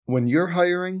When you're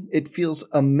hiring, it feels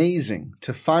amazing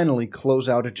to finally close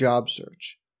out a job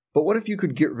search. But what if you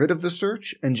could get rid of the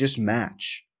search and just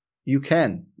match? You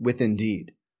can with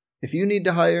Indeed. If you need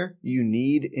to hire, you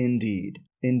need Indeed.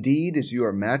 Indeed is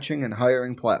your matching and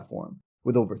hiring platform.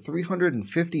 With over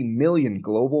 350 million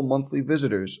global monthly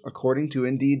visitors, according to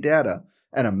Indeed data,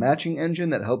 and a matching engine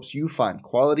that helps you find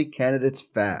quality candidates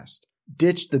fast.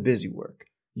 Ditch the busy work.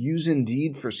 Use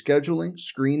Indeed for scheduling,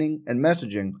 screening, and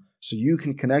messaging so you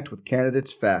can connect with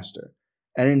candidates faster.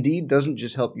 And Indeed doesn't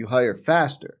just help you hire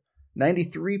faster.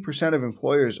 93% of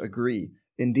employers agree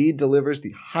Indeed delivers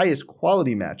the highest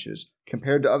quality matches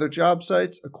compared to other job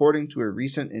sites, according to a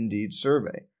recent Indeed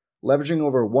survey. Leveraging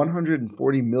over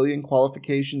 140 million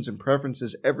qualifications and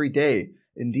preferences every day,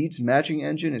 Indeed's matching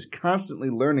engine is constantly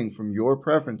learning from your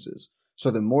preferences, so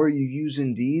the more you use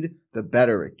Indeed, the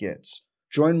better it gets.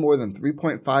 Join more than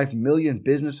 3.5 million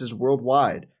businesses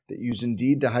worldwide that use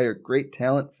Indeed to hire great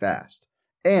talent fast.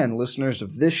 And listeners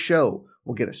of this show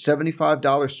will get a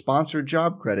 $75 sponsored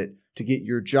job credit to get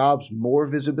your jobs more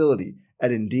visibility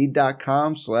at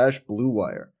Indeed.com/Blue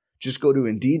Wire. Just go to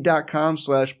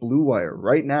Indeed.com/Blue Wire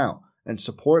right now and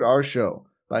support our show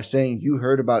by saying you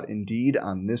heard about Indeed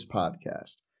on this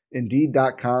podcast.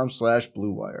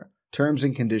 Indeed.com/Blue Wire. Terms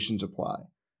and conditions apply.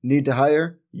 Need to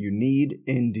hire? You need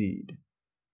Indeed.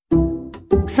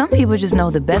 Some people just know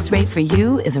the best rate for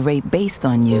you is a rate based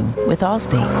on you with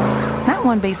Allstate. Not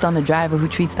one based on the driver who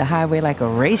treats the highway like a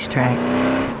racetrack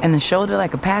and the shoulder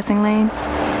like a passing lane.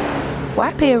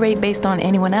 Why pay a rate based on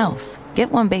anyone else?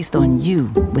 Get one based on you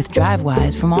with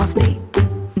DriveWise from Allstate.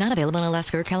 Not available in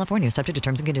Alaska or California, subject to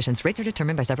terms and conditions. Rates are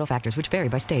determined by several factors, which vary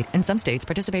by state. In some states,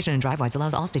 participation in DriveWise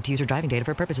allows Allstate to use your driving data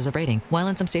for purposes of rating. While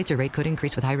in some states, your rate could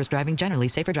increase with high-risk driving. Generally,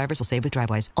 safer drivers will save with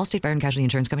DriveWise. Allstate Fire and Casualty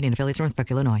Insurance Company and affiliates, Northbrook,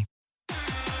 Illinois.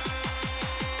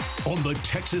 On the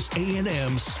Texas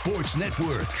A&M Sports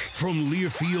Network from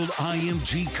Learfield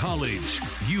IMG College,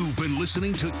 you've been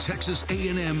listening to Texas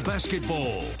A&M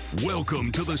basketball.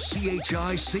 Welcome to the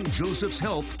CHI St. Joseph's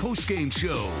Health postgame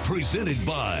show, presented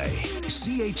by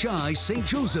CHI St.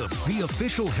 Joseph, the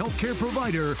official healthcare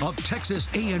provider of Texas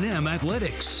A&M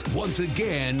athletics. Once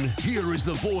again, here is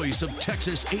the voice of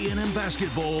Texas A&M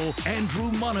basketball,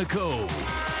 Andrew Monaco.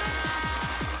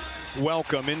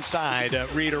 Welcome inside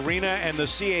Reed Arena and the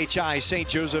CHI St.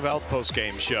 Joseph Health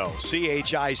postgame show.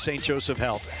 CHI St. Joseph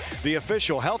Health, the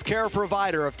official healthcare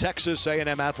provider of Texas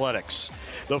A&M athletics.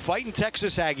 The Fightin'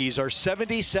 Texas Aggies are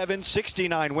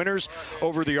 77-69 winners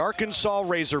over the Arkansas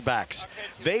Razorbacks.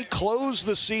 They close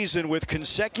the season with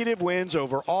consecutive wins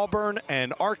over Auburn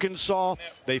and Arkansas.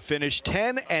 They finished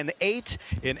 10-8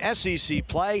 in SEC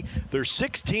play. They're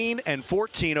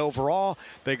 16-14 overall.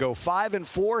 They go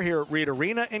 5-4 here at Reed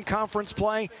Arena in conference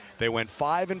play. They went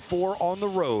 5-4 on the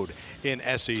road in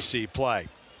SEC play.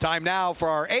 Time now for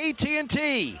our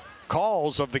AT&T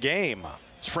calls of the game.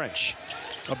 It's French.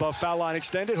 Above foul line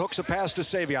extended, hooks a pass to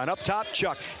Savion. Up top,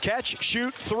 Chuck. Catch,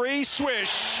 shoot, three,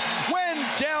 swish.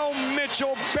 Wendell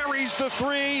Mitchell buries the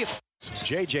three. So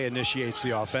JJ initiates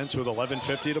the offense with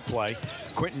 11:50 to play.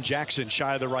 Quentin Jackson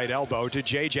shy of the right elbow to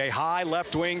JJ. High,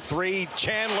 left wing, three.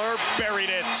 Chandler buried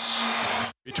it.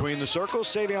 Between the circles,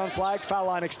 Savion flag, foul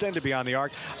line extended beyond the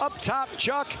arc. Up top,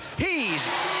 Chuck. He's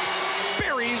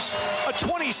buries a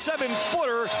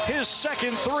 27-footer, his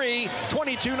second three,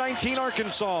 22-19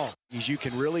 Arkansas. You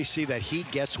can really see that he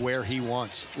gets where he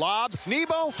wants. Lob,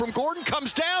 Nebo from Gordon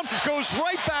comes down, goes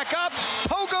right back up,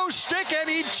 pogo stick, and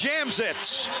he jams it.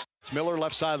 It's Miller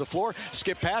left side of the floor,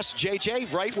 skip pass,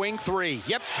 JJ, right wing three.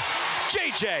 Yep,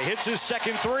 JJ hits his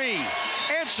second three,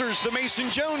 answers the Mason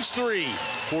Jones three.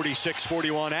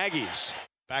 46-41 Aggies.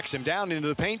 Backs him down into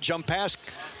the paint, jump pass,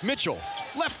 Mitchell,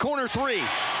 left corner three,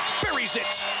 buries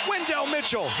it. Wendell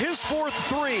Mitchell, his fourth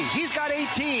three. He's got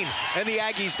 18, and the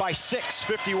Aggies by 6,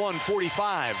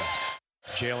 51-45.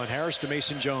 Jalen Harris to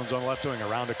Mason Jones on left wing,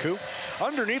 around a coup.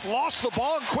 Underneath, lost the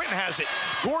ball, and Quentin has it.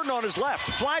 Gordon on his left,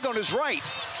 flag on his right.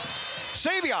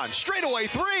 Savion, straightaway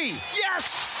three.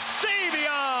 Yes,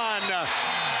 Savion!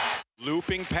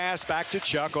 Looping pass back to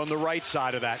Chuck on the right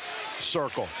side of that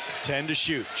circle. 10 to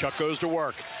shoot. Chuck goes to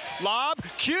work. Lob,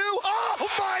 Q. Oh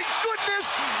my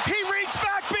goodness! He reached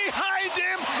back behind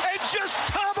him and just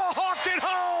tomahawked it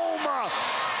home.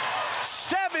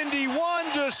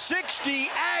 71-60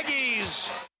 Aggies.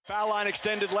 Foul line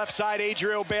extended left side.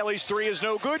 Adriel Bailey's three is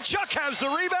no good. Chuck has the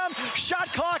rebound.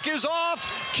 Shot clock is off.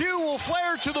 Q will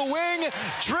flare to the wing,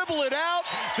 dribble it out.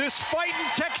 This fighting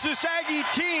Texas Aggie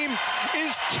team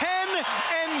is 10-8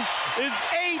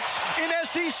 in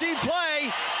SEC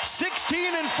play.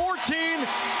 16-14.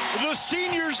 The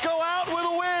seniors go out with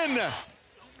a win.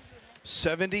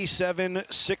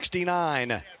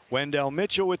 77-69. Wendell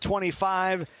Mitchell with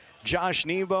 25. Josh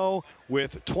Nebo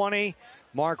with 20.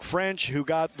 Mark French, who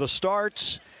got the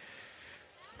starts.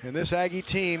 And this Aggie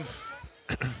team.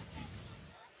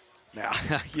 Now,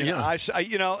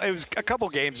 it was a couple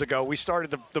games ago. We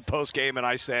started the post game, and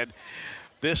I said,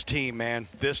 "This team, man,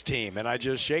 this team," and I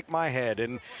just shake my head,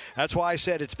 and that's why I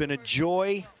said it's been a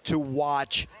joy to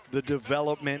watch the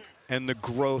development and the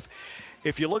growth.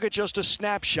 If you look at just a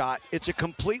snapshot, it's a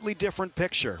completely different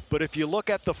picture. But if you look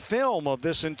at the film of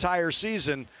this entire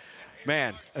season,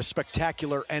 man, a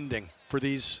spectacular ending for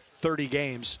these 30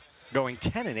 games. Going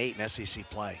 10-8 in SEC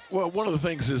play. Well, one of the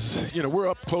things is, we're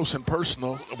up close and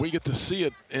personal. We get to see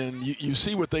it, and you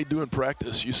see what they do in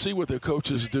practice. You see what their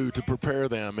coaches do to prepare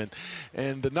them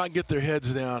and to not get their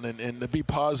heads down and to be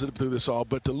positive through this all.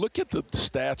 But to look at the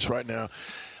stats right now,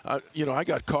 I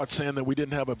got caught saying that we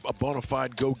didn't have a bona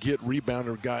fide go-get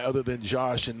rebounder guy other than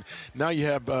Josh. And now you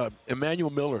have Emmanuel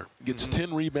Miller gets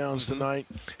 10 rebounds tonight.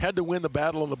 Had to win the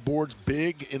battle on the boards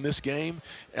big in this game.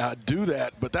 Do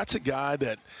that. But that's a guy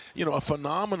that, a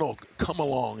phenomenal come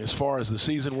along as far as the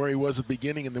season where he was at the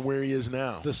beginning and then where he is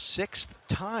now. The 6th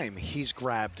time he's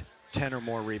grabbed 10 or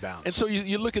more rebounds. And so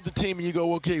you look at the team and you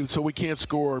go, okay, so we can't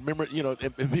score. Remember,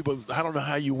 and people, I don't know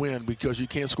how you win because you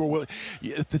can't score. Well,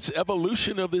 it's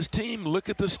evolution of this team. Look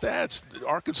at the stats.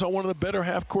 Arkansas, one of the better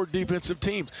half-court defensive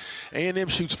teams. A&M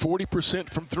shoots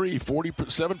 40% from three,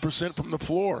 47% from the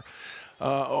floor.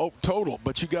 Total.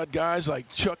 But you got guys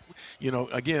like Chuck,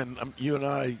 again, you and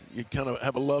I kind of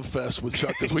have a love fest with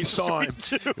Chuck because we saw him.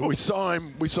 We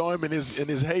saw him in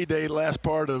his heyday last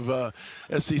part of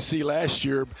SEC last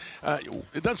year.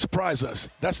 It doesn't surprise us.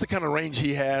 That's the kind of range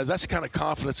he has. That's the kind of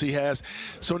confidence he has.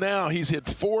 So now he's hit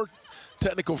 4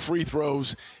 technical free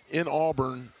throws in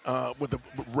Auburn with a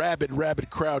rabid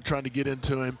crowd trying to get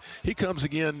into him. He comes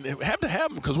again. Have to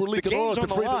have him because we're leaking oil at the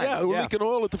free throw line. Yeah, we're leaking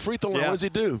oil at the free throw line. What does he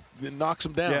do? It knocks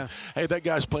him down. Yeah. Hey, that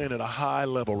guy's playing at a high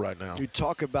level right now. You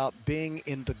talk about being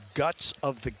in the guts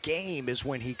of the game is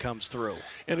when he comes through.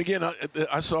 And again,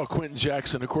 I saw Quentin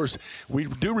Jackson. Of course, we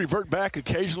do revert back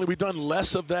occasionally. We've done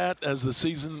less of that as the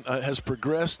season has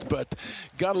progressed, but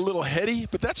got a little heady.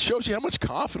 But that shows you how much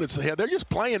confidence they have. They're just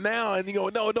playing now, and you go,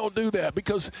 no, don't do that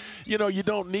because, you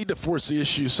don't need to force the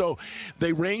issue. So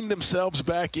they reined themselves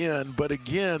back in. But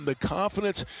again, the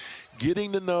confidence,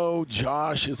 getting to know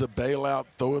Josh is a bailout.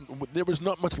 There was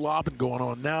not much lobbing going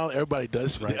on. Now everybody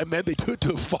does. Right. Man, they do it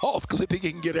to a fault because they think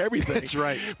he can get everything. That's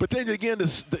right. But then again,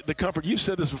 the comfort. You've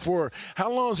said this before.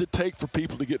 How long does it take for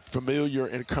people to get familiar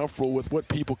and comfortable with what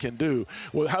people can do?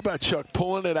 Well, how about Chuck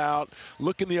pulling it out,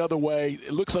 looking the other way?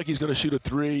 It looks like he's going to shoot a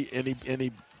 3, and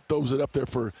he throws it up there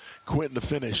for Quentin to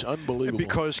finish. Unbelievable.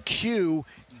 Because Q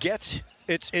gets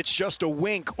it's just a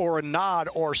wink or a nod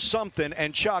or something,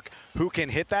 and Chuck, who can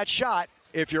hit that shot,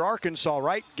 if you're Arkansas,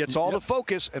 right, gets all the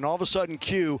focus, and all of a sudden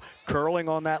Q curling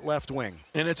on that left wing.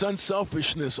 And it's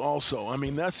unselfishness also. I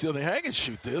mean, that's the other thing. I can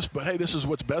shoot this, but, hey, this is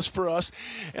what's best for us.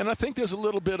 And I think there's a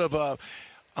little bit of a –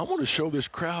 I want to show this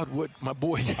crowd what my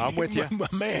boy, I'm with you. my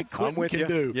man Quentin can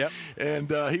do. Yep.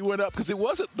 And he went up because it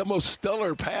wasn't the most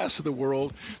stellar pass in the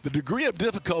world. The degree of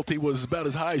difficulty was about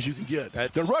as high as you can get.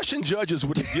 The Russian judges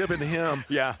would have given him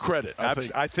credit.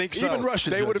 I think so. Even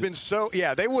Russian judges. Would have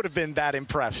been they would have been that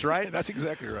impressed, right? That's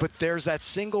exactly right. But there's that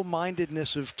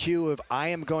single-mindedness of Q of I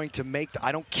am going to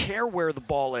I don't care where the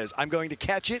ball is. I'm going to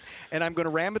catch it, and I'm going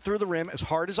to ram it through the rim as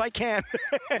hard as I can.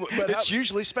 But it's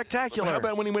usually spectacular. How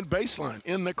about when he went baseline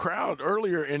in the crowd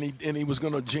earlier and he was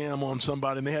going to jam on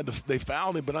somebody and they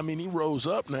fouled him, but I mean he rose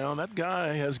up now and that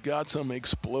guy has got some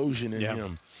explosion in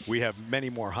him. We have many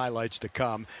more highlights to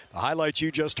come. The highlights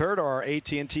you just heard are our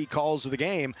AT&T calls of the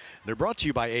game. They're brought to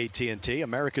you by AT&T,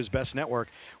 America's best network,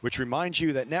 which reminds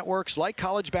you that networks like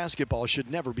college basketball should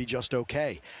never be just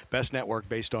okay. Best network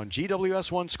based on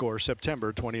GWS1 score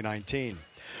September 2019.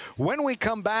 When we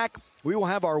come back, we will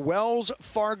have our Wells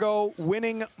Fargo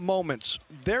winning moments.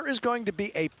 There is going to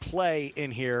be a play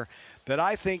in here that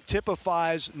I think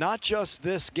typifies not just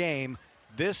this game,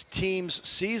 this team's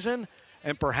season,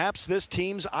 and perhaps this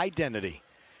team's identity.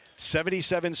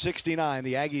 77-69,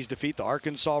 the Aggies defeat the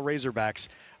Arkansas Razorbacks.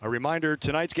 A reminder,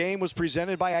 tonight's game was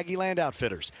presented by Aggie Land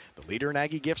Outfitters, the leader in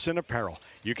Aggie gifts and apparel.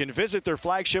 You can visit their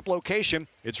flagship location.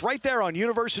 It's right there on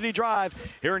University Drive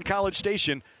here in College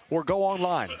Station, or go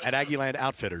online at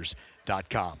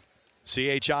AggieLandOutfitters.com.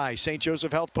 CHI St.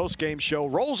 Joseph Health postgame show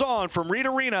rolls on from Reed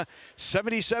Arena.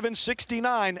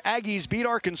 77-69, Aggies beat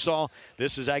Arkansas.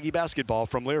 This is Aggie basketball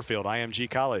from Learfield IMG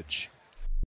College.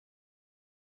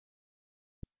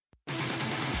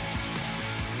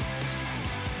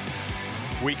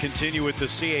 We continue with the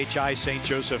CHI St.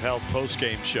 Joseph Health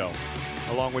postgame show.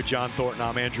 Along with John Thornton,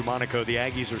 I'm Andrew Monaco. The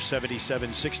Aggies are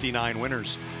 77-69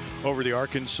 winners over the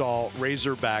Arkansas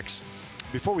Razorbacks.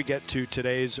 Before we get to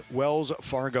today's Wells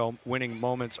Fargo winning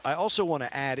moments, I also want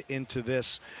to add into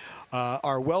this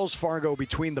our Wells Fargo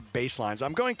between the baselines.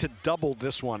 I'm going to double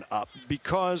this one up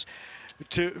because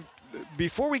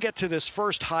before we get to this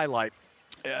first highlight,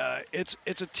 it's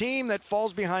a team that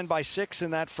falls behind by 6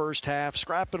 in that first half,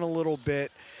 scrapping a little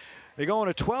bit. They go on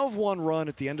a 12-1 run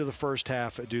at the end of the first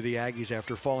half, do the Aggies,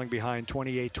 after falling behind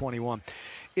 28-21.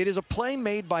 It is a play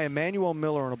made by Emmanuel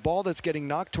Miller on a ball that's getting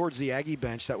knocked towards the Aggie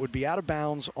bench that would be out of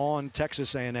bounds on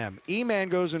Texas A&M. E-Man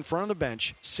goes in front of the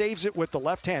bench, saves it with the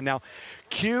left hand. Now,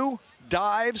 Q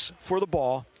dives for the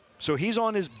ball, so he's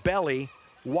on his belly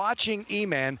watching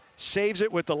E-Man, saves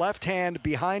it with the left hand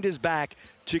behind his back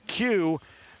to Q,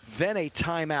 then a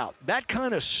timeout. That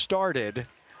kind of started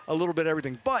a little bit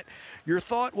everything. But your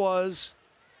thought was,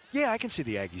 yeah, I can see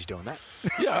the Aggies doing that.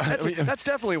 Yeah. that's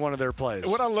definitely one of their plays.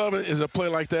 What I love is a play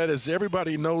like that is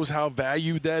everybody knows how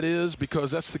valued that is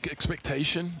because that's the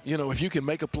expectation. You know, if you can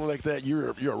make a play like that,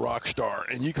 you're a rock star.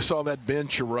 And you saw that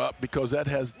bench erupt because that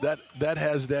has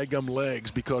dadgum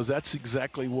legs because that's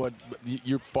exactly what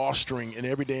you're fostering in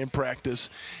every day in practice.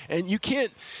 And you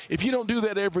can't, if you don't do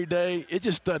that every day, it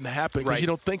just doesn't happen because you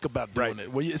don't think about doing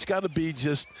it. Well, it's got to be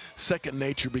just second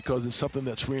nature because it's something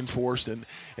that's reinforced and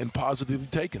positively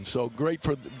taken. So great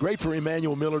for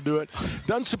Emmanuel Miller to do it.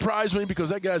 Doesn't surprise me because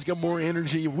that guy's got more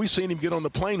energy. We've seen him get on the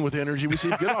plane with energy. We see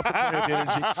him get off the plane with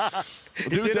energy. He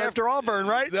did after Auburn,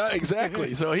 right?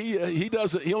 Exactly. So he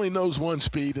does it. He only knows one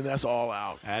speed, and that's all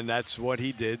out. And that's what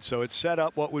he did. So it set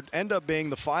up what would end up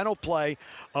being the final play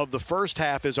of the first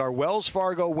half is our Wells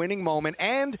Fargo winning moment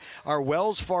and our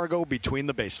Wells Fargo between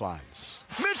the baselines.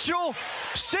 Mitchell,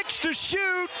 6 to shoot,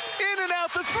 in and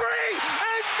out the 3,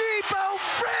 and Nebo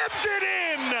rams it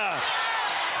in. 33-30,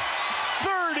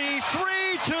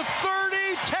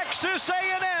 Texas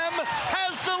A&M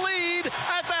has the lead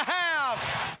at the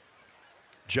half.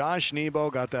 Josh Nebo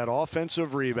got that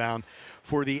offensive rebound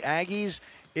for the Aggies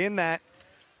in that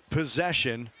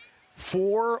possession.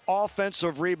 4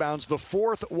 offensive rebounds. The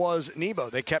 4th was Nebo.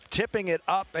 They kept tipping it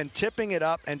up and tipping it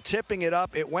up and tipping it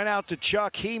up. It went out to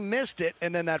Chuck. He missed it,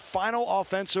 and then that final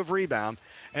offensive rebound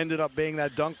ended up being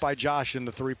that dunk by Josh in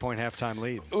the 3-point halftime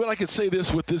lead. Well, I could say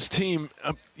this with this team,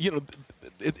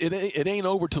 it ain't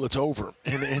over till it's over,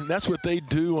 and that's what they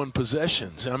do on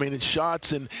possessions. I mean, it's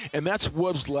shots, and that's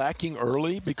what was lacking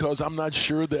early because I'm not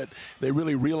sure that they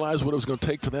really realized what it was going to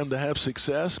take for them to have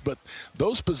success. But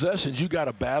those possessions, you got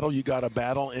to battle,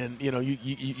 and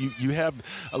you have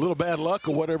a little bad luck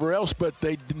or whatever else, but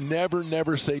they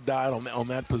never say die on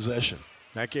that possession.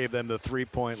 That gave them the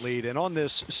 3-point lead. And on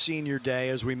this senior day,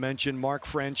 as we mentioned, Mark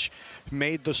French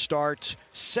made the start,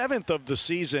 7th of the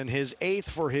season, his 8th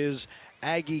for his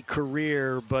Aggie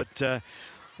career. But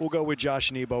we'll go with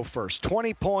Josh Nebo first.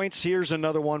 20 points. Here's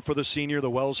another one for the senior, the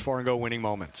Wells Fargo winning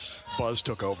moments. Buzz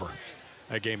took over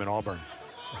that game in Auburn.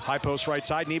 High post right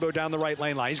side, Nebo down the right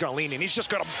lane line. He's going to lean in. He's just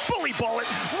going to bully ball it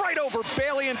right over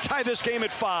Bailey and tie this game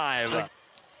at 5.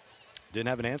 Didn't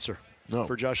have an answer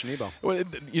for Josh Nebo. Well,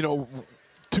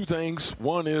 two things.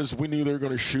 One is we knew they were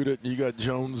going to shoot it. You got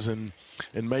Jones and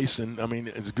Mason. I mean,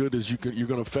 as good as you're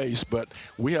going to face. But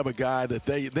we have a guy that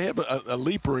they have a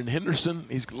leaper in Henderson.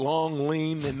 He's long,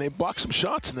 lean, and they block some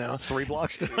shots now. 3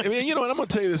 blocks. I mean, and I'm going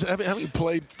to tell you this. Having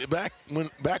played back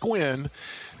when,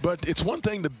 but it's one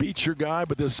thing to beat your guy,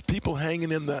 but there's people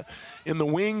hanging in the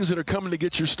wings that are coming to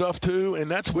get your stuff too,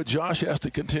 and that's what Josh has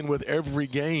to contend with every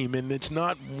game. And it's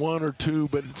not 1 or 2,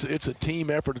 but it's a team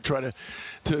effort to try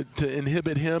to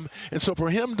inhibit him. And so for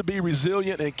him to be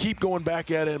resilient and keep going back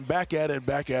at it and back at it and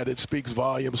back at it speaks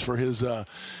volumes for his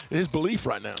belief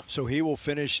right now. So he will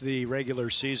finish the regular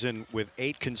season with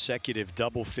 8 consecutive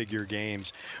double-figure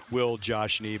games, will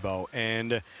Josh Nebo.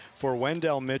 And for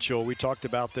Wendell Mitchell, we talked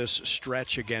about this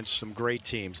stretch against some great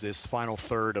teams, this final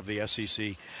third of the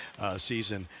SEC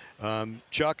season.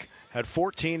 Chuck had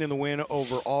 14 in the win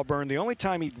over Auburn. The only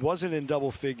time he wasn't in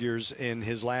double figures in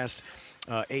his last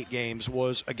 8 games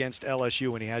was against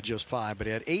LSU when he had just 5, but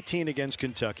he had 18 against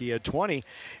Kentucky. He had 20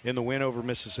 in the win over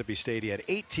Mississippi State. He had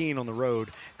 18 on the road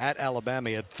at Alabama.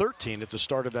 He had 13 at the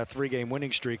start of that 3-game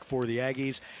winning streak for the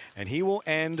Aggies, and he will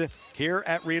end here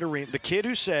at Reed Arena. The kid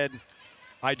who said,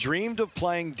 I dreamed of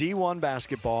playing D1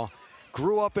 basketball,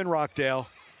 grew up in Rockdale,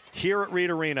 here at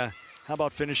Reed Arena. How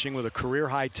about finishing with a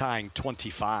career-high tying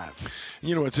 25?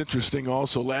 You know, it's interesting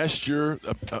also. Last year,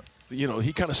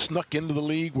 he kind of snuck into the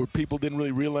league where people didn't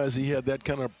really realize he had that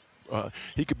kind of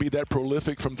he could be that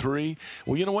prolific from three.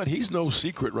 Well, you know what? He's no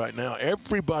secret right now.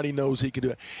 Everybody knows he can do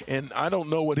it. And I don't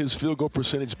know what his field goal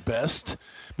percentage best,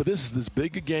 but this is as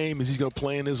big a game as he's going to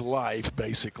play in his life,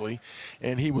 basically.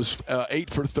 And he was 8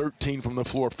 for 13 from the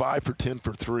floor, 5 for 10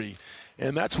 for three.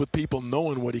 And that's with people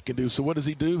knowing what he can do. So what does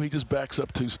he do? He just backs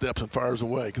up 2 steps and fires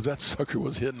away because that sucker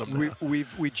was hitting him.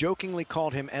 We jokingly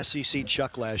called him SEC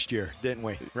Chuck last year, didn't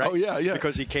we? Right? Oh, yeah.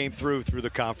 Because he came through the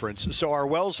conference. So our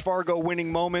Wells Fargo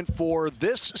winning moment for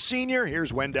this senior,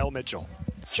 here's Wendell Mitchell.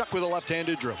 Chuck with a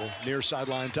left-handed dribble, near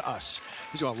sideline to us.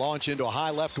 He's going to launch into a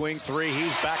high left wing three.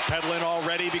 He's backpedaling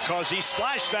already because he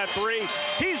splashed that three.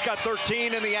 He's got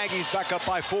 13, and the Aggies back up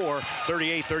by 4,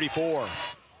 38-34.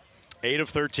 8 of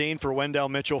 13 for Wendell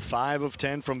Mitchell, 5 of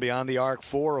 10 from beyond the arc,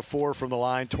 4 of 4 from the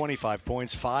line, 25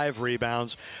 points, 5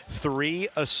 rebounds, 3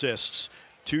 assists,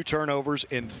 2 turnovers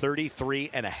in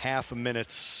 33 and a half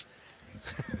minutes.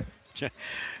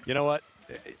 You know what?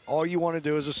 All you want to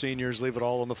do as a senior is leave it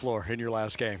all on the floor in your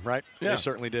last game, right? Yeah. They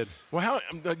certainly did. Well,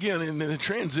 again, in the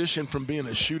transition from being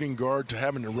a shooting guard to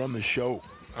having to run the show,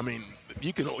 I mean,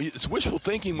 it's wishful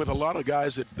thinking with a lot of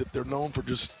guys that they're known for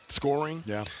just scoring.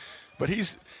 Yeah. But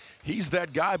he's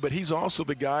that guy, but he's also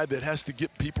the guy that has to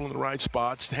get people in the right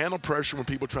spots, to handle pressure when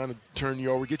people are trying to turn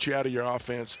you over, get you out of your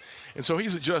offense. And so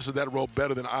he's adjusted that role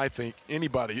better than I think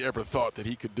anybody ever thought that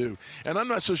he could do. And I'm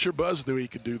not so sure Buzz knew he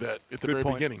could do that at the very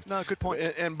beginning. No, good point.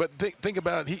 But think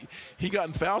about it. He got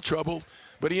in foul trouble,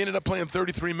 but he ended up playing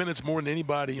 33 minutes more than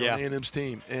anybody on A&M's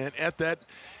team. And at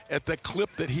that clip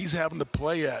that he's having to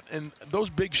play at, and those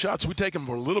big shots, we take them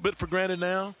a little bit for granted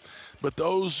now, but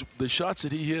the shots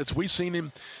that he hits, we've seen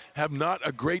him have not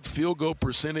a great field goal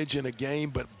percentage in a game,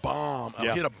 but bomb.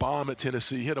 Yeah. Hit a bomb at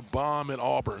Tennessee, hit a bomb at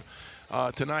Auburn.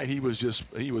 Tonight he was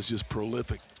just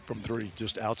prolific from three.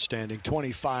 Just outstanding.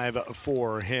 25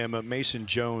 for him. Mason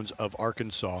Jones of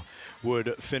Arkansas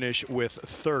would finish with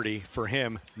 30 for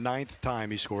him. 9th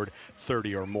time he scored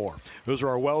 30 or more. Those are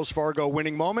our Wells Fargo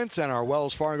winning moments and our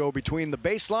Wells Fargo between the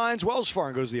baselines. Wells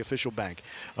Fargo is the official bank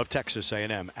of Texas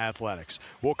A&M Athletics.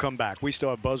 We'll come back. We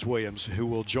still have Buzz Williams, who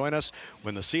will join us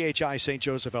when the CHI St.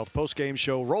 Joseph Health postgame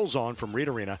show rolls on from Reed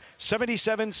Arena.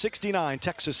 77-69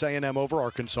 Texas A&M over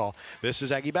Arkansas. This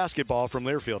is Aggie basketball from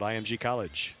Learfield IMG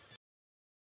College.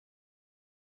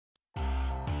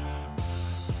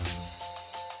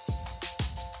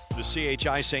 The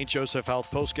CHI St. Joseph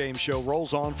Health postgame show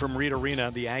rolls on from Reed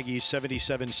Arena. The Aggies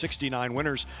 77-69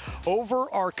 winners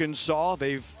over Arkansas.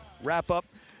 They wrap up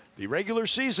the regular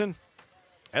season.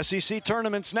 SEC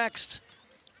tournaments next.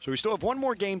 So we still have one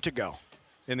more game to go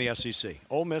in the SEC.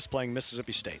 Ole Miss playing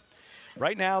Mississippi State.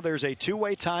 Right now there's a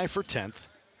 2-way tie for 10th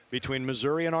between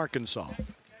Missouri and Arkansas.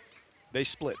 They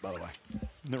split, by the way,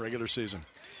 in the regular season.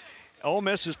 Ole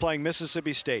Miss is playing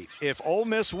Mississippi State. If Ole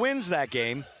Miss wins that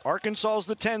game, Arkansas is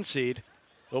the 10 seed.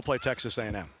 They'll play Texas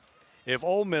A&M. If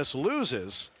Ole Miss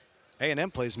loses, A&M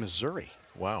plays Missouri.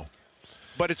 Wow.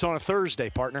 But it's on a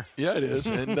Thursday, partner. Yeah, it is.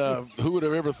 And who would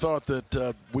have ever thought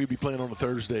that we'd be playing on a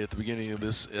Thursday at the beginning of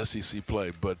this SEC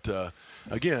play? But,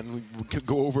 again, we could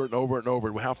go over it and over and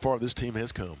over how far this team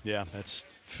has come. Yeah, that's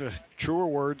truer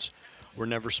words were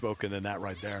never spoken than that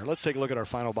right there. Let's take a look at our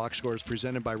final box scores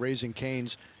presented by Raising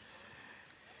Cane's.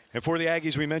 And for the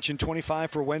Aggies, we mentioned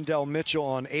 25 for Wendell Mitchell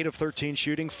on 8 of 13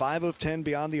 shooting, 5 of 10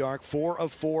 beyond the arc, 4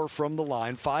 of 4 from the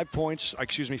line, 5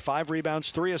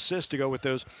 rebounds, 3 assists to go with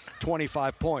those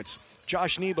 25 points.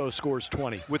 Josh Nebo scores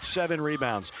 20 with 7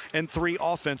 rebounds and 3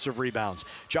 offensive rebounds.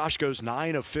 Josh goes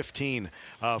 9 of 15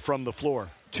 from the floor,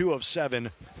 2 of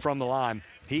 7 from the line.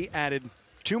 He added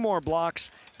 2 more blocks,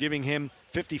 giving him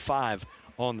 55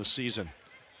 on the season.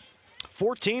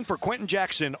 14 for Quentin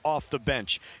Jackson off the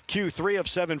bench. Q 3 of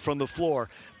 7 from the floor,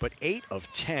 but 8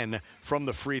 of 10 from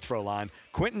the free throw line.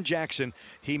 Quentin Jackson,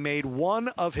 he made 1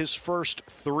 of his first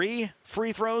 3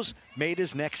 free throws, made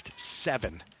his next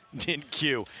 7 in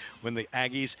Q when the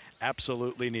Aggies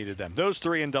absolutely needed them. Those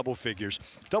 3 in double figures.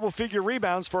 Double-figure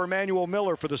rebounds for Emmanuel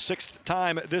Miller for the 6th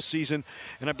time this season,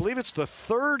 and I believe it's the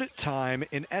 3rd time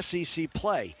in SEC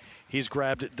play he's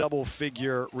grabbed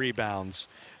double-figure rebounds.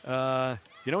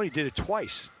 You know, he did it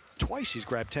twice. Twice he's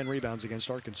grabbed 10 rebounds against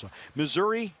Arkansas.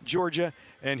 Missouri, Georgia,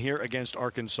 and here against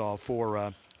Arkansas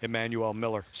for Emmanuel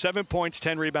Miller. 7 points,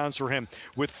 10 rebounds for him,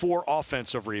 with 4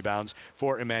 offensive rebounds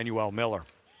for Emmanuel Miller.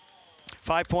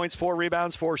 5 points, 4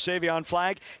 rebounds for Savion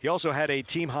Flagg. He also had a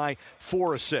team-high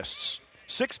 4 assists.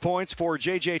 6 points for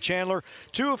J.J. Chandler,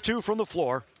 2 of 2 from the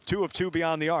floor. 2 of 2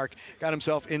 beyond the arc. Got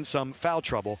himself in some foul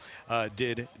trouble,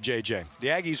 did J.J. The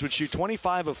Aggies would shoot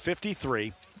 25 of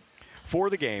 53 for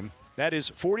the game. That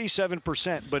is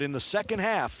 47%, but in the second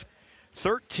half,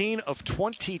 13 of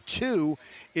 22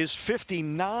 is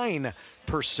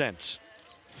 59%.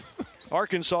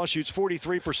 Arkansas shoots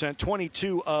 43%,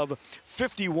 22 of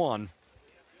 51.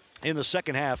 In the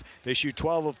second half, they shoot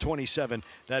 12 of 27.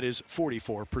 That is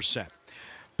 44%.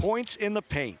 Points in the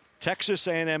paint. Texas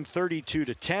A&M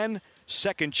 32-10.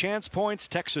 Second chance points,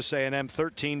 Texas A&M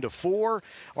 13-4.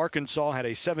 Arkansas had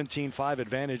a 17-5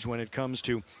 advantage when it comes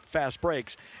to fast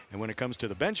breaks. And when it comes to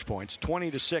the bench points,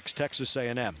 20-6 Texas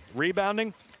A&M.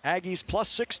 Rebounding, Aggies plus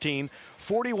 16,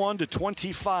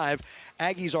 41-25.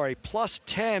 Aggies are a plus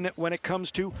 10 when it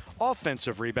comes to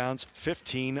offensive rebounds,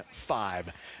 15-5.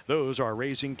 Those are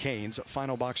Raising Cane's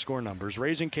final box score numbers.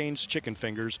 Raising Cane's Chicken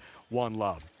Fingers, one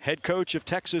love. Head coach of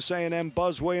Texas A&M,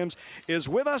 Buzz Williams, is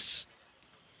with us.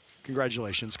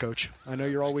 Congratulations, Coach. I know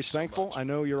you're always thankful. I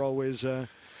know you're always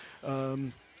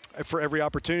for every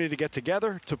opportunity to get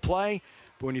together, to play.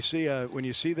 But when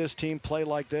you see this team play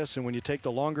like this, and when you take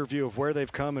the longer view of where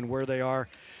they've come and where they are,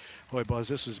 boy, Buzz,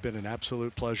 this has been an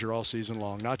absolute pleasure all season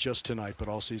long. Not just tonight, but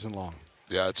all season long.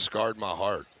 Yeah, it's scarred my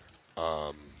heart.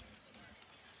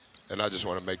 And I just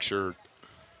want to make sure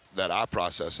that I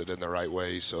process it in the right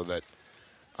way so that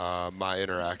my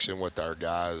interaction with our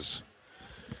guys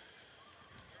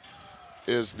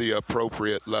is the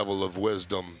appropriate level of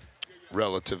wisdom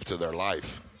relative to their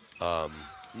life,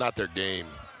 not their game.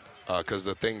 Because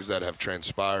the things that have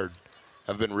transpired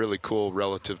have been really cool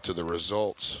relative to the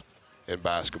results in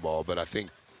basketball. But I think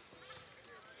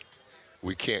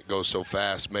we can't go so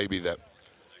fast maybe that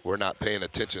we're not paying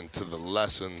attention to the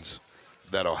lessons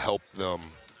that'll help them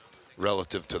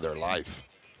relative to their life.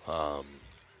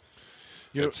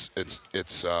 It's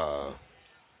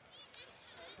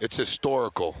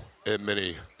historical in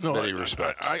many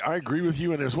respects. I agree with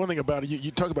you, and there's one thing about it.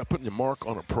 You talk about putting your mark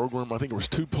on a program. I think it was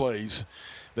 2 plays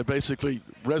that basically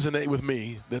resonate with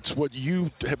me. That's what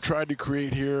you have tried to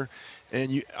create here,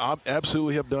 and you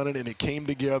absolutely have done it, and it came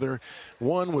together.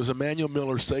 One was Emmanuel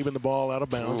Miller saving the ball out of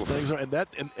bounds. And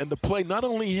the play, not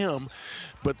only him,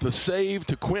 but the save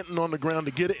to Quentin on the ground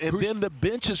to get it, and then the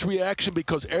bench's reaction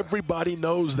because everybody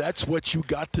knows that's what you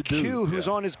got to do. Q, who's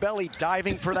on his belly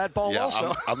diving for that ball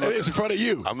also. It's in front of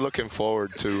you. I'm looking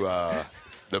forward to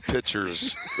the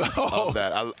pictures of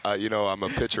that. I'm a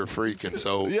picture freak, and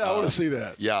so I want to see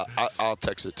that. Yeah, I'll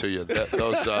text it to you.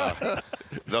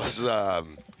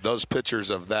 Those pictures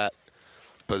of that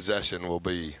possession will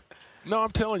be. No, I'm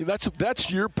telling you, that's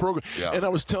your program. Yeah. And I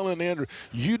was telling Andrew,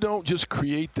 you don't just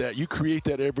create that. You create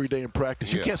that every day in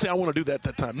practice. You can't say, I want to do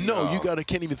that time. No, you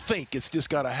can't even think. It's just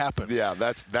got to happen. Yeah,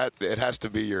 that. It has to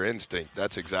be your instinct.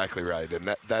 That's exactly right.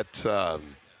 And that's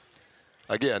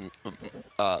again,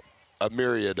 a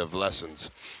myriad of lessons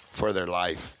for their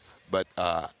life. But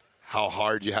how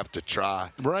hard you have to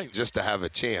try just to have a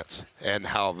chance, and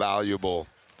how valuable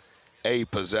a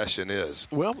possession is.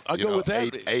 Well, I'll go with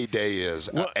that. A day is,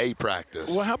 a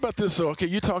practice. Well, how about this, though? Okay,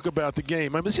 you talk about the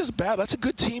game. I mean, it's just bad. That's a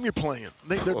good team you're playing.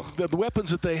 The weapons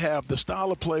that they have, the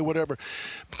style of play, whatever.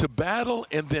 To battle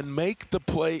and then make the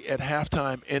play at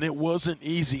halftime, and it wasn't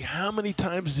easy. How many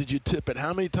times did you tip it?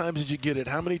 How many times did you get it?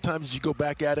 How many times did you go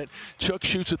back at it? Chuck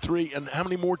shoots a 3, and how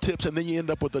many more tips, and then you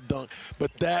end up with a dunk.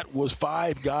 But that was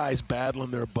 5 guys battling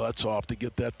their butts off to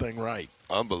get that thing right.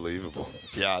 Unbelievable.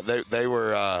 Yeah, they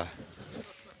were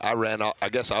I ran off. I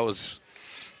guess I was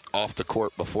off the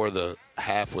court before the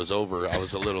half was over. I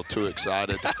was a little too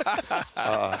excited. But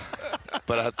I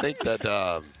think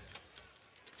that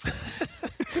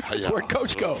where'd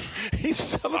Coach go? He's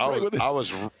celebrating with it. I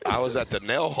was at the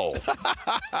nail hole.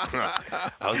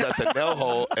 I was at the nail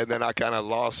hole, and then I kind of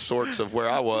lost sorts of where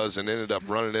I was and ended up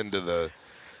running into the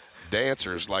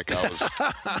dancers like I was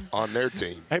on their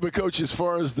team. Hey, but Coach, as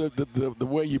far as the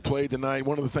way you played tonight,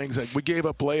 one of the things that we gave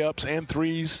up layups and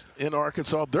threes in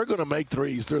Arkansas. They're going to make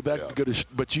threes. They're that good,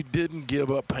 but you didn't give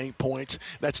up paint points.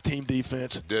 That's team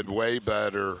defense. Did way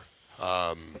better.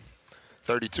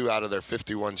 32 out of their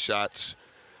 51 shots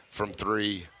from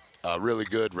 3, really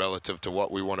good relative to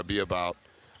what we want to be about.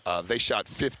 They shot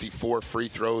 54 free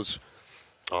throws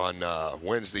on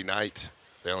Wednesday night.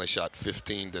 They only shot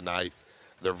 15 tonight.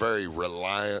 They're very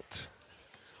reliant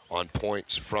on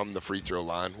points from the free throw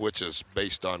line, which is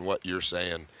based on what you're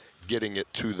saying, getting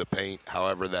it to the paint,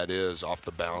 however that is, off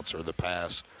the bounce or the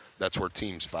pass. That's where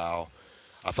teams foul.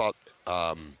 I thought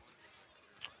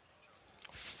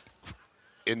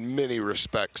in many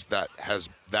respects that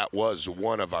was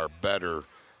one of our better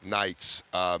nights.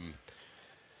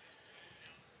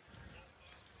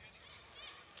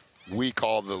 We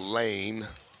call the lane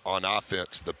on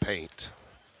offense the paint.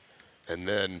 And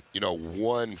then,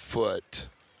 1 foot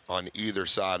on either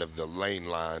side of the lane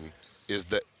line is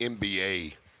the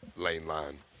NBA lane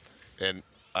line. And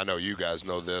I know you guys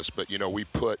know this, but, we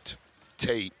put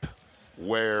tape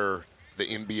where the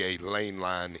NBA lane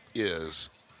line is.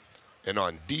 And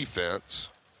on defense,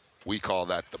 we call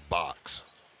that the box.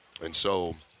 And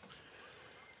so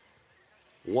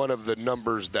one of the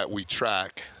numbers that we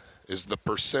track is the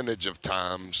percentage of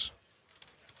times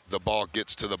the ball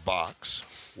gets to the box,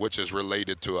 which is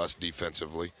related to us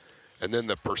defensively, and then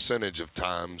the percentage of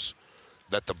times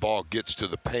that the ball gets to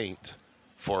the paint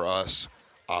for us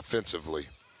offensively.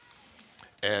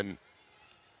 And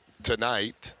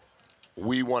tonight,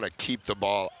 we want to keep the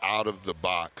ball out of the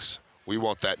box. We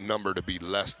want that number to be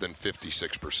less than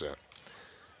 56%.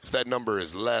 If that number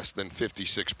is less than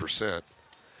 56%,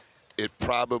 it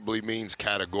probably means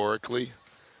categorically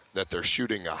that they're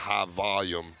shooting a high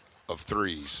volume of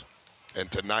threes.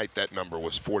 And tonight that number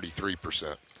was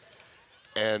 43%.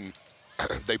 And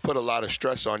they put a lot of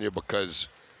stress on you because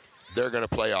they're going to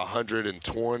play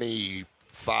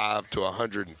 125 to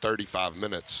 135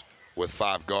 minutes with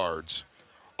 5 guards,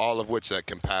 all of which that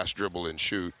can pass, dribble, and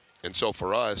shoot. And so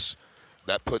for us,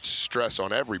 that puts stress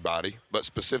on everybody, but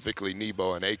specifically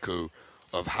Nebo and Aku,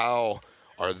 of how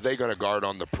are they going to guard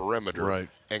on the perimeter. Right.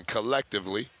 And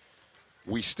collectively,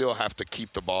 we still have to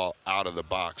keep the ball out of the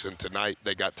box. And tonight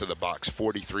they got to the box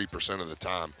 43% of the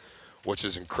time, which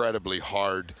is incredibly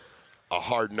hard, a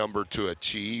hard number to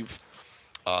achieve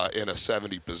in a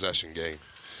 70-possession game.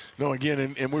 No,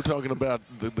 again, and we're talking about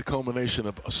the culmination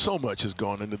of so much has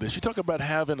gone into this. You talk about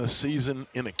having a season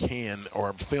in a can or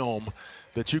a film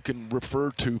that you can refer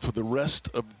to for the rest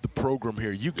of the program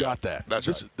here. You got that. That's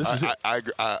right. This is it.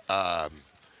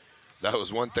 That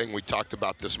was one thing we talked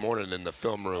about this morning in the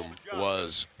film room,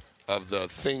 was of the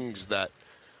things that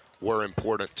were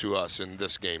important to us in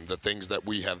this game, the things that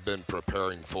we have been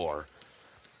preparing for.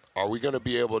 Are we going to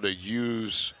be able to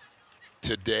use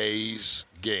today's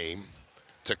game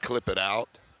to clip it out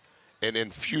and in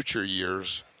future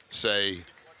years say,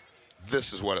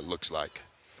 this is what it looks like?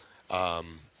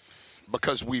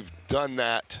 Because we've done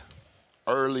that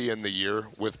early in the year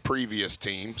with previous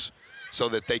teams so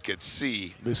that they could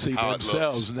see how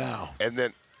themselves it looks. now. And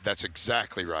then that's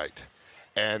exactly right.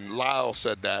 And Lyle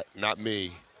said that, not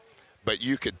me. But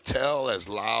you could tell as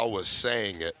Lyle was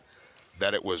saying it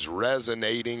that it was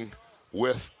resonating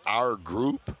with our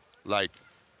group. Like,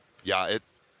 yeah,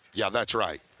 that's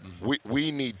right. Mm-hmm.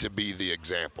 We need to be the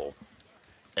example.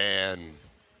 And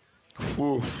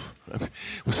whew.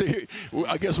 Well, see,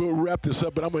 I guess we'll wrap this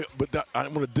up, but I'm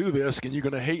going to do this, and you're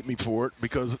going to hate me for it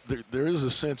because there is a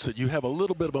sense that you have a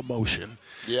little bit of emotion.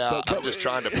 Yeah, I'm just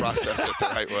trying to process it the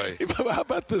right way. How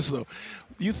about this, though?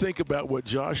 You think about what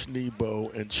Josh Nebo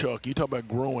and Chuck, you talk about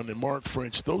growing, and Mark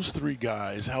French, those 3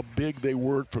 guys, how big they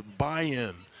were for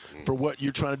buy-in for what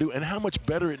you're trying to do and how much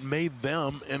better it made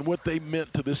them and what they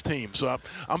meant to this team. So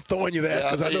I'm throwing you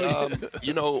that because I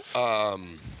know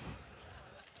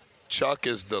Chuck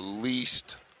is the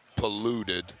least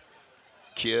polluted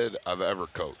kid I've ever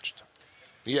coached.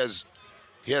 He has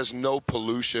no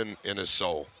pollution in his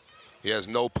soul. He has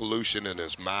no pollution in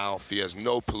his mouth. He has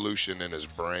no pollution in his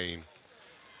brain.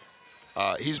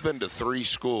 He's been to 3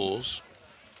 schools.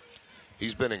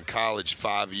 He's been in college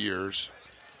 5 years,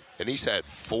 and he's had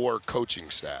 4 coaching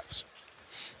staffs.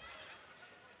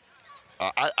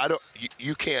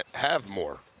 You can't have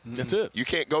more. That's it. You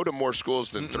can't go to more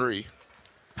schools than 3.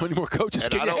 How many more coaches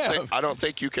can you have? I don't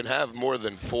think you can have more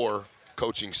than 4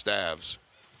 coaching staffs.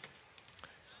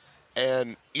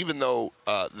 And even though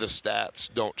the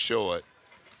stats don't show it,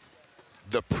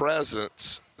 the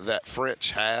presence that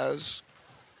French has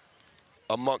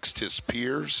amongst his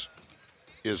peers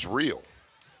is real.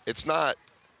 It's not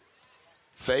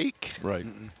fake. Right.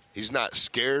 He's not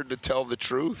scared to tell the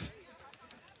truth.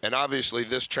 And obviously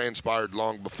this transpired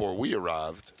long before we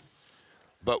arrived.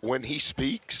 But when he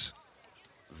speaks,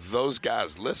 those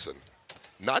guys listen.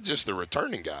 Not just the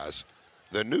returning guys.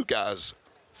 The new guys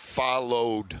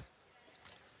followed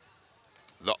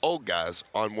the old guys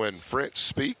on when French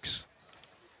speaks.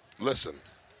 Listen.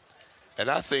 And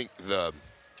I think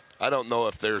I don't know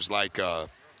if there's like a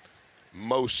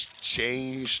most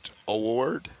changed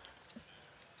award,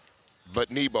 but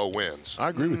Nebo wins. I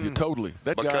agree with you totally.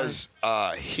 That because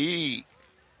he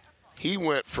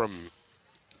went from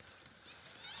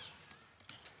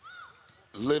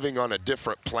living on a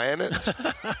different planet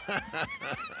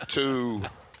to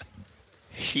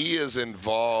he is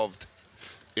involved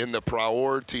in the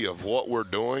priority of what we're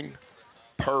doing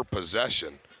per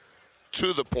possession,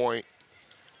 to the point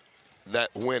that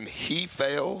when he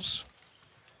fails,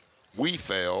 we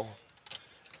fail,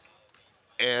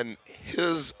 and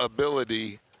his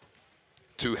ability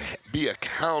to be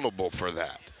accountable for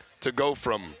that, to go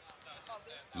from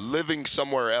living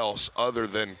somewhere else other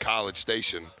than College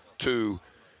Station to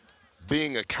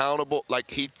being accountable.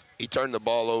 Like he turned the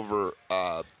ball over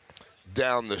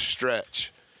down the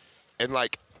stretch, and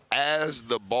like as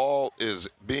the ball is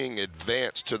being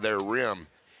advanced to their rim,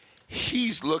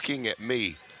 he's looking at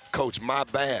me, Coach, my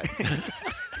bad.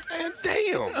 Man,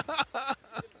 damn.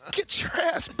 Get your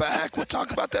ass back. We'll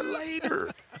talk about that later.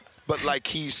 But, like,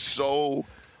 he's so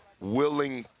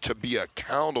willing to be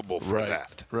accountable for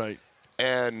that. Right.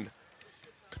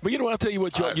 But you know what? I'll tell you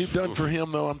what you've done for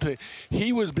him, though. I'm telling you,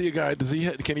 he was be a guy.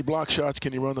 Can he block shots?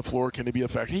 Can he run the floor? Can he be a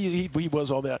factor? He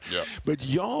was all that. Yeah. But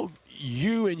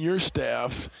you and your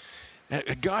staff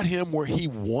got him where he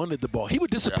wanted the ball. He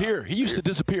would disappear. Yeah. He used to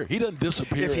disappear. He doesn't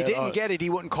disappear. If he didn't get it, he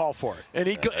wouldn't call for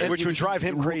it, which would drive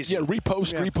him crazy. Yeah,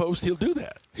 repost. He'll do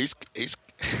that. He's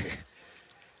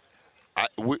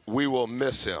we will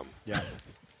miss him. Yeah.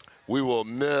 We will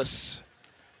miss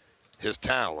his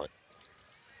talent,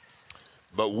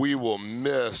 but we will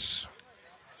miss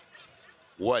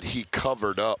what he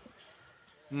covered up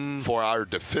for our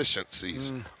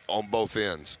deficiencies on both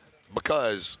ends.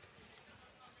 Because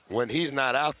when he's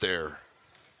not out there,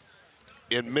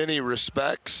 in many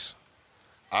respects,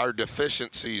 our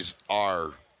deficiencies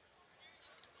are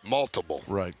multiple.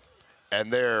 Right.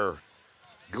 And they're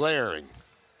glaring.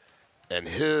 And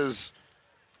his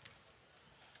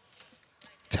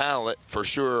talent, for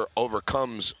sure,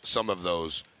 overcomes some of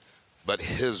those. But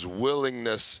his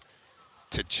willingness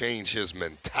to change his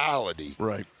mentality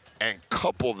and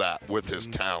couple that with his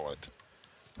talent.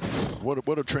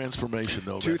 What a transformation,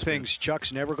 though. Two things.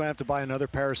 Chuck's never going to have to buy another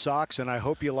pair of socks, and I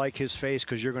hope you like his face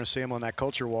because you're going to see him on that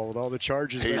culture wall with all the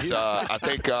charges. I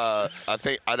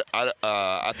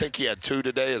think he had 2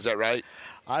 today. Is that right?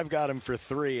 I've got him for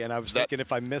 3, and I was thinking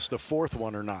if I missed the 4th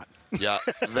one or not. Yeah,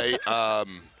 they. I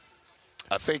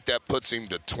think that puts him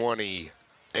to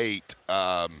 28.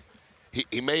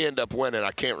 He may end up winning.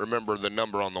 I can't remember the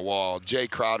number on the wall. Jay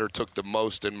Crowder took the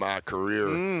most in my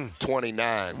career,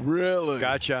 29. Really?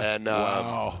 Gotcha. And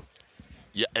wow.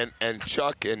 Yeah, and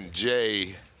Chuck and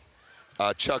Jay,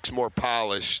 Chuck's more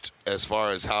polished as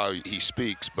far as how he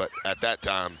speaks, but at that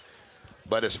time,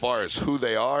 but as far as who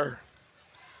they are,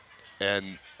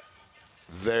 and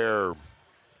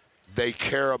they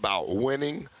care about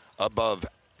winning above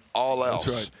all else.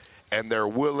 That's right. And they're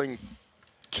willing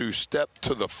to step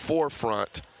to the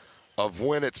forefront of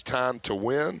when it's time to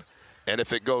win. And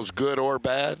if it goes good or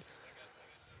bad,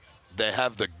 they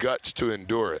have the guts to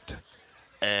endure it.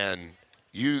 And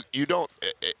you don't,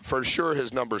 for sure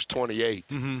his number's 28.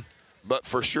 Mm-hmm. But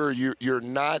for sure you're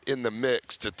not in the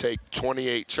mix to take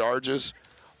 28 charges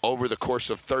over the course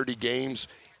of 30 games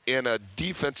in a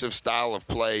defensive style of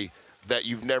play that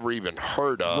you've never even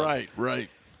heard of. Right.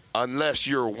 Unless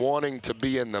you're wanting to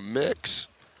be in the mix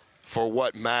for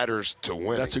what matters to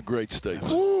win. That's a great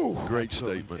statement. Woo. Great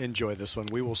statement. Enjoy this one.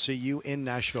 We will see you in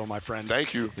Nashville, my friend.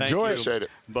 Thank you. Appreciate it.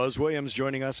 Buzz Williams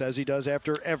joining us as he does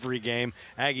after every game.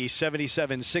 Aggies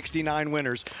 77-69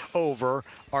 winners over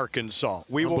Arkansas.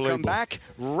 We will come back,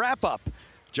 wrap up.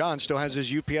 John still has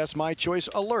his UPS My Choice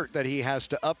alert that he has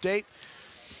to update.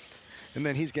 And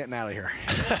then he's getting out of here.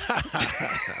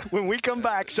 When we come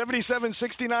back,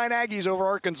 77-69 Aggies over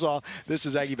Arkansas. This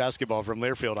is Aggie basketball from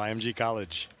Learfield IMG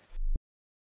College.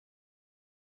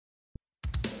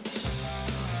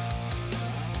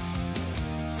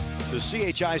 The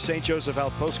CHI St. Joseph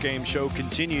Health postgame show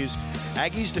continues.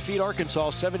 Aggies defeat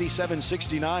Arkansas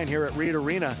 77-69 here at Reed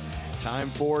Arena. Time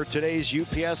for today's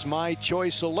UPS My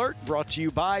Choice alert, brought to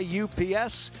you by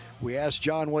UPS. We asked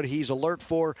John what he's alert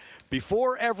for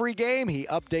before every game. He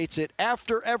updates it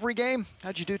after every game.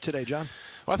 How'd you do today, John?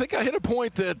 Well, I think I hit a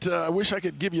point that I wish I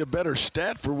could give you a better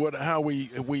stat for how we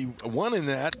won in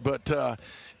that, but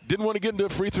didn't want to get into a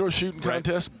free throw shooting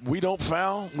contest. Right. We don't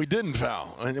foul. We didn't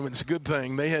foul, and it's a good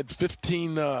thing. They had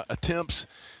 15 attempts.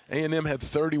 A&M had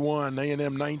 31,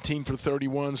 A&M 19 for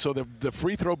 31. So the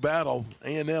free throw battle,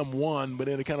 A&M won, but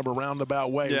in a kind of a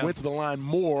roundabout way. Yeah. Went to the line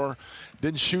more,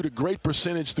 didn't shoot a great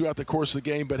percentage throughout the course of the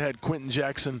game, but had Quentin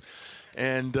Jackson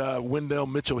and Wendell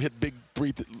Mitchell hit big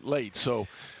three late. So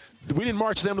we didn't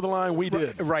march them to the line. We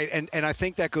did. Right, and I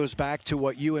think that goes back to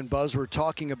what you and Buzz were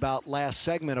talking about last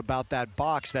segment about that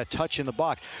box, that touch in the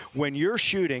box. When you're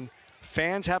shooting –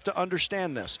 fans have to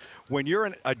understand this. When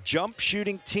you're a jump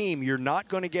shooting team, you're not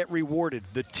going to get rewarded.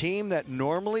 The team that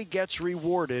normally gets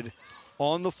rewarded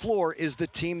on the floor is the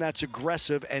team that's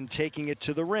aggressive and taking it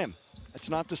to the rim. That's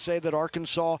not to say that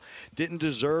Arkansas didn't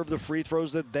deserve the free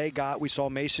throws that they got. We saw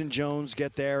Mason Jones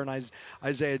get there and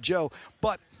Isaiah Joe.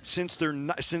 But since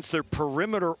they're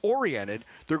perimeter oriented,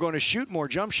 they're going to shoot more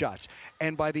jump shots.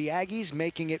 And by the Aggies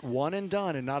making it one and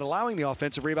done and not allowing the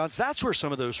offensive rebounds, that's where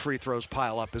some of those free throws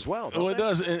pile up as well. Well, it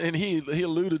does, and he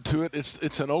alluded to it.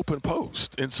 It's an open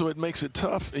post, and so it makes it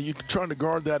tough. And you're trying to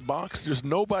guard that box. There's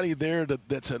nobody there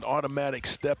that's an automatic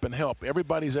step and help.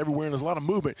 Everybody's everywhere, and there's a lot of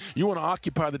movement. You want to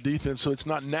occupy the defense, so it's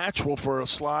not natural for a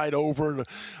slide over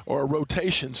or a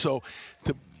rotation. So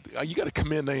you got to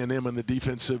commend A&M on the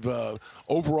defensive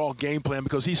overall game plan,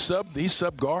 because he sub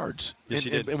guards. Yes, he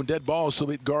did. And with dead balls, so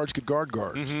that guards could guard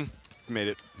guards. Mm-hmm. Made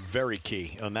it very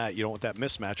key on that. You don't want that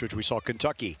mismatch, which we saw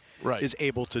Kentucky is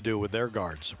able to do with their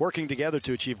guards, working together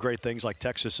to achieve great things like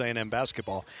Texas A&M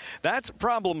basketball. That's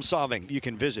problem solving. You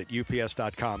can visit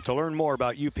UPS.com to learn more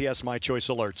about UPS My Choice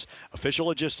Alerts, official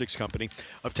logistics company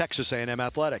of Texas A&M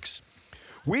Athletics.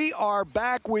 We are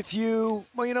back with you.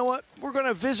 Well, you know what? We're going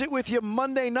to visit with you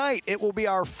Monday night. It will be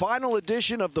our final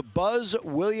edition of the Buzz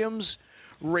Williams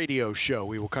Radio Show.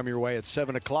 We will come your way at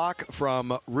 7 o'clock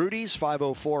from Rudy's,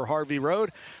 504 Harvey Road,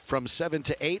 from 7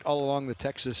 to 8 all along the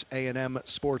Texas A&M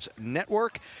Sports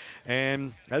Network.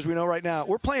 And as we know right now,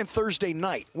 we're playing Thursday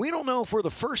night. We don't know if we're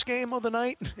the first game of the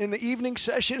night in the evening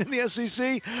session in the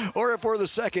SEC or if we're the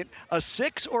second. A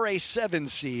 6 or a 7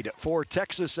 seed for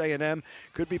Texas A&M.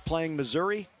 Could be playing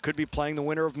Missouri, could be playing the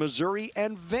winner of Missouri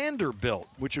and Vanderbilt,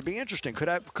 which would be interesting. Could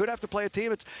have to play a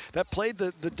team that played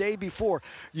the day before.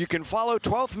 You can follow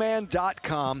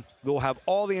 12thman.com. We'll have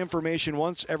all the information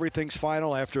once everything's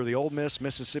final after the Ole Miss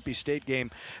Mississippi State game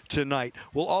tonight.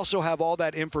 We'll also have all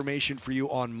that information for you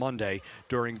on Monday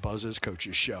during Buzz's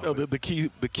Coaches Show. No, the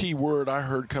key word I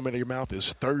heard come out of your mouth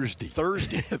is Thursday.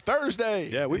 Thursday.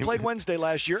 Yeah, we played Wednesday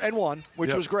last year and won,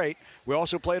 which was great. We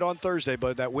also played on Thursday,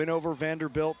 but that win over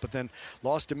Vanderbilt, but then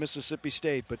lost to Mississippi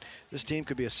State. But this team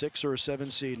could be a 6 or a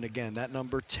 7 seed, and again, that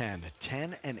number 10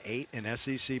 and 8 in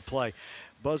SEC play.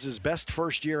 Buzz's best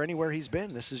first year anywhere he's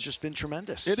been. This has just been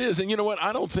tremendous. It is, and you know what?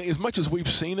 I don't think, as much as we've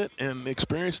seen it and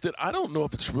experienced it, I don't know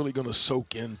if it's really going to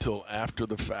soak in till after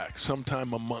the fact,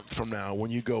 sometime a month from now, when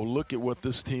you go look at what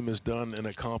this team has done and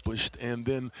accomplished, and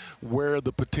then where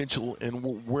the potential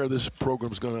and where this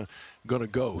program's going to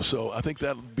go. So I think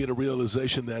that'll be the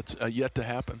realization that's yet to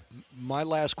happen. My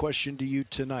last question to you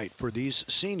tonight, for these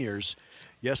seniors.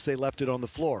 Yes, they left it on the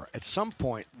floor. At some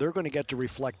point, they're going to get to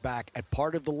reflect back at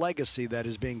part of the legacy that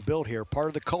is being built here, part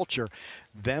of the culture.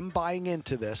 Them buying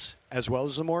into this, as well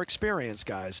as the more experienced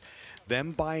guys,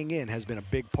 them buying in has been a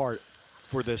big part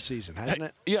for this season, hasn't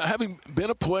it? Yeah, having been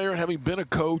a player, having been a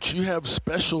coach, you have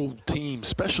special teams,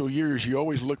 special years you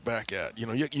always look back at. You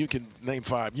know, you can name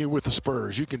 5. You with the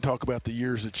Spurs, you can talk about the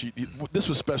years that this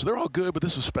was special. They're all good, but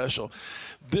this was special.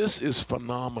 This is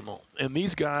phenomenal. And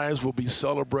these guys will be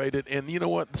celebrated. And you know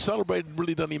what? Celebrated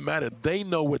really doesn't even matter. They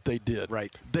know what they did.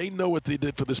 Right. They know what they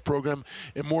did for this program.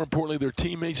 And more importantly, their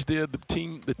teammates did.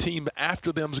 The team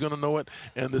after them is going to know it.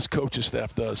 And this coaching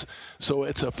staff does. So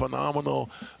it's a phenomenal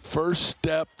first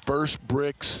step, first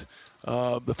bricks,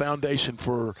 the foundation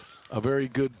for a very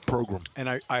good program.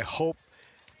 And I hope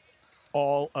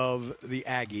all of the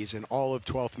Aggies and all of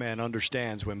 12th Man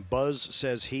understands when Buzz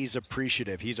says he's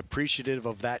appreciative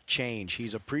of that change.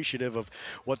 He's appreciative of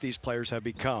what these players have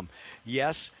become.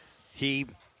 Yes, I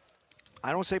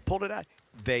don't say pulled it out.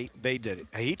 They did it.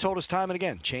 He told us time and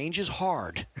again, change is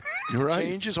hard. You're right.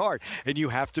 Change is hard, and you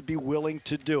have to be willing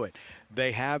to do it.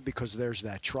 They have, because there's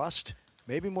that trust.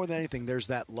 Maybe more than anything, there's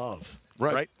that love.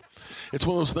 Right. It's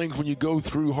one of those things when you go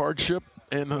through hardship.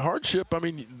 And the hardship, I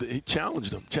mean, he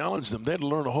challenged them. They had to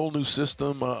learn a whole new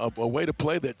system, a way to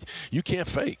play that you can't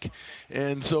fake.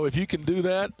 And so if you can do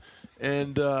that,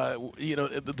 and,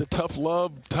 the tough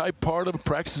love type part of it,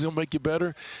 practice is going to make you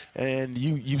better, and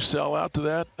you sell out to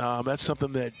that, that's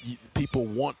something that people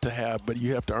want to have, but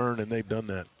you have to earn, and they've done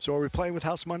that. So are we playing with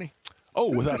house money? Oh,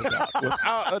 without a doubt.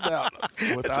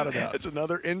 Without a doubt. It's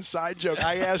another inside joke.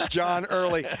 I asked John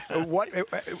early,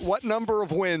 what number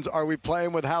of wins are we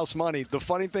playing with house money? The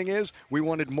funny thing is, we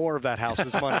wanted more of that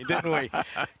house's money, didn't we?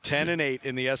 10 and 8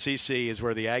 in the SEC is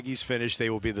where the Aggies finish. They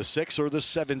will be the 6 or the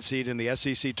 7 seed in the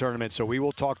SEC tournament. So we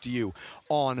will talk to you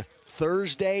on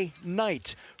Thursday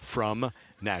night from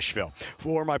Nashville.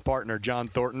 For my partner, John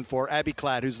Thornton, for Abby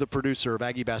Cladd, who's the producer of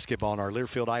Aggie Basketball in our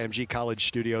Learfield IMG College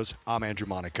studios, I'm Andrew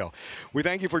Monaco. We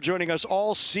thank you for joining us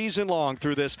all season long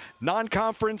through this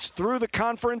non-conference, through the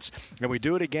conference, and we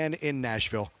do it again in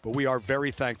Nashville. But we are very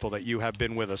thankful that you have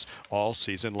been with us all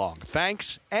season long.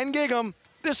 Thanks and gig 'em.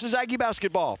 This is Aggie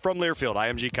Basketball from Learfield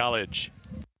IMG College.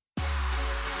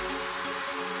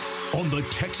 on the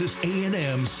Texas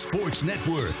A&M Sports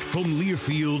Network from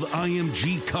Learfield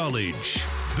IMG College.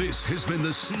 This has been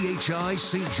the CHI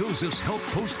St. Joseph's Health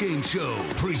Postgame Show,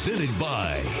 presented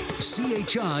by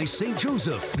CHI St.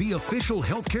 Joseph, the official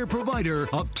healthcare provider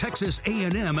of Texas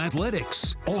A&M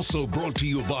Athletics. Also brought to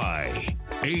you by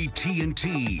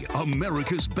AT&T,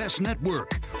 America's best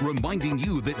network, reminding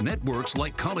you that networks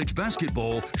like college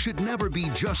basketball should never be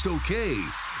just okay.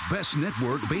 Best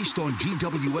network based on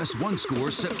GWS One Score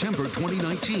September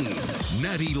 2019.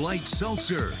 Natty Light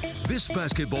Seltzer. This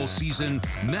basketball season,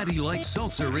 Natty Light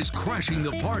Seltzer is crashing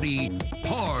the party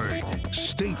hard.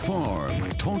 State Farm.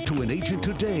 Talk to an agent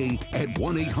today at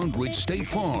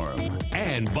 1-800-STATE-FARM.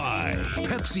 And by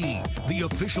Pepsi, the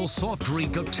official soft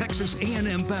drink of Texas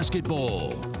A&M basketball.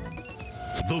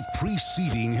 The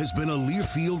preceding has been a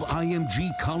Learfield IMG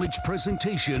College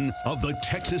presentation of the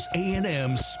Texas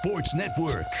A&M Sports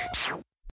Network.